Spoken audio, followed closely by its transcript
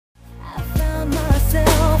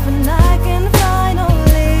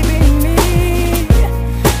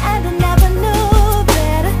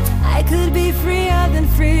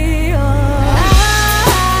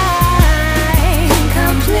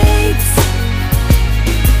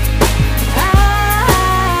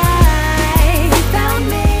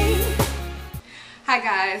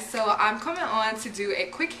to do a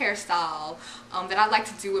quick hairstyle that I like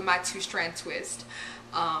to do with my 2-strand twist.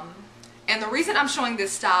 And the reason I'm showing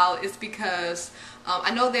this style is because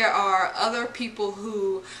I know there are other people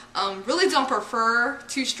who really don't prefer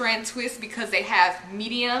 2-strand twists because they have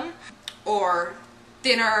medium or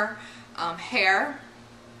thinner hair,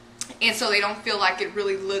 and so they don't feel like it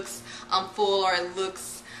really looks full or it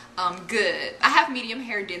looks good. I have medium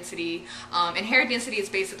hair density, and hair density is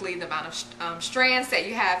basically the amount of strands that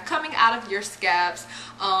you have coming out of your scalps.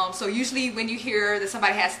 So usually when you hear that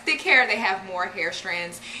somebody has thick hair, they have more hair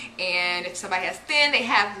strands, and if somebody has thin, they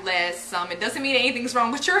have less. It doesn't mean anything's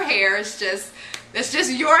wrong with your hair. It's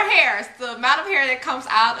just your hair. It's the amount of hair that comes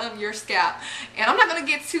out of your scalp. And I'm not going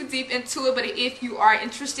to get too deep into it, but if you are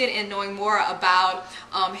interested in knowing more about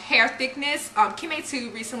hair thickness,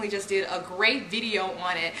 KimmayTube recently just did a great video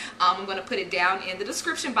on it. I'm going to put it down in the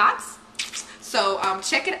description box, so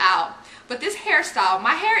check it out. But this hairstyle,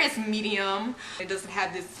 my hair is medium. It doesn't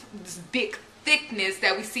have this big thickness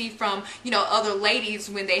that we see from, you know, other ladies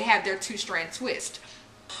when they have their 2-strand twist.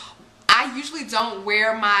 I usually don't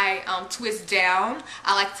wear my twists down.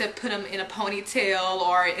 I like to put them in a ponytail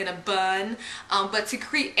or in a bun. But to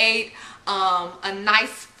create a nice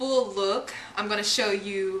full look, I'm going to show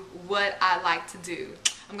you what I like to do.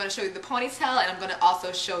 I'm going to show you the ponytail, and I'm going to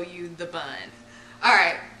also show you the bun.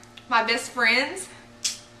 Alright, my best friends,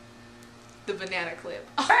 the banana clip.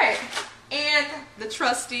 Alright, and the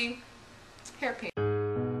trusty hairpin.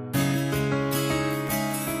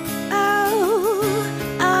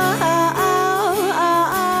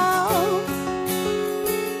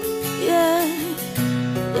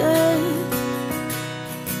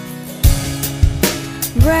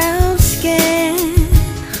 Brown skin,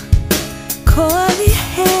 curly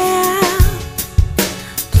hair,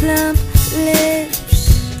 plump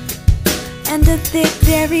lips, and the thick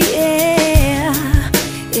derriere.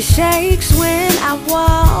 It shakes when I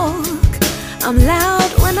walk, I'm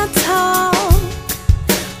loud when I talk.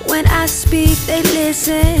 When I speak, they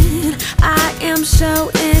listen. I am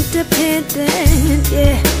so independent,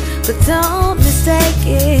 yeah. But don't mistake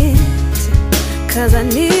it, 'cause I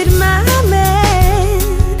need my man.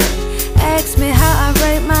 Ask me how I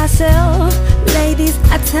rate myself, ladies,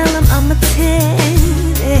 I tell them I'm a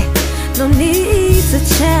 10. No need to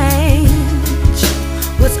change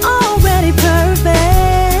what's already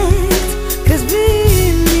perfect, 'cause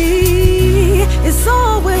being me is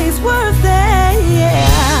always worth it,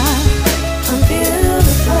 yeah. I'm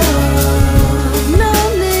beautiful, no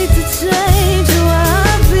need to change who I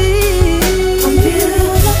be. I'm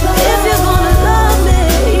beautiful. If you're gonna love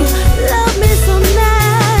me so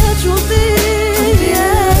naturally.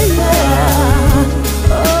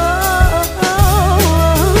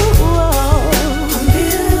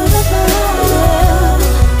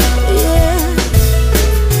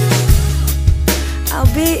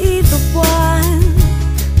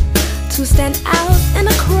 Stand out in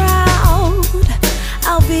a crowd,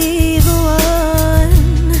 I'll be the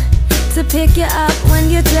one to pick you up when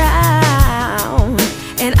you're down.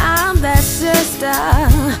 And I'm that sister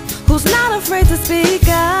who's not afraid to speak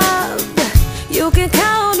up. You can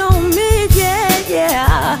count on me, yeah,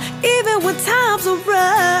 yeah. Even when times are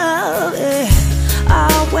rough,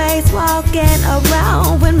 always walking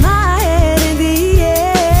around with my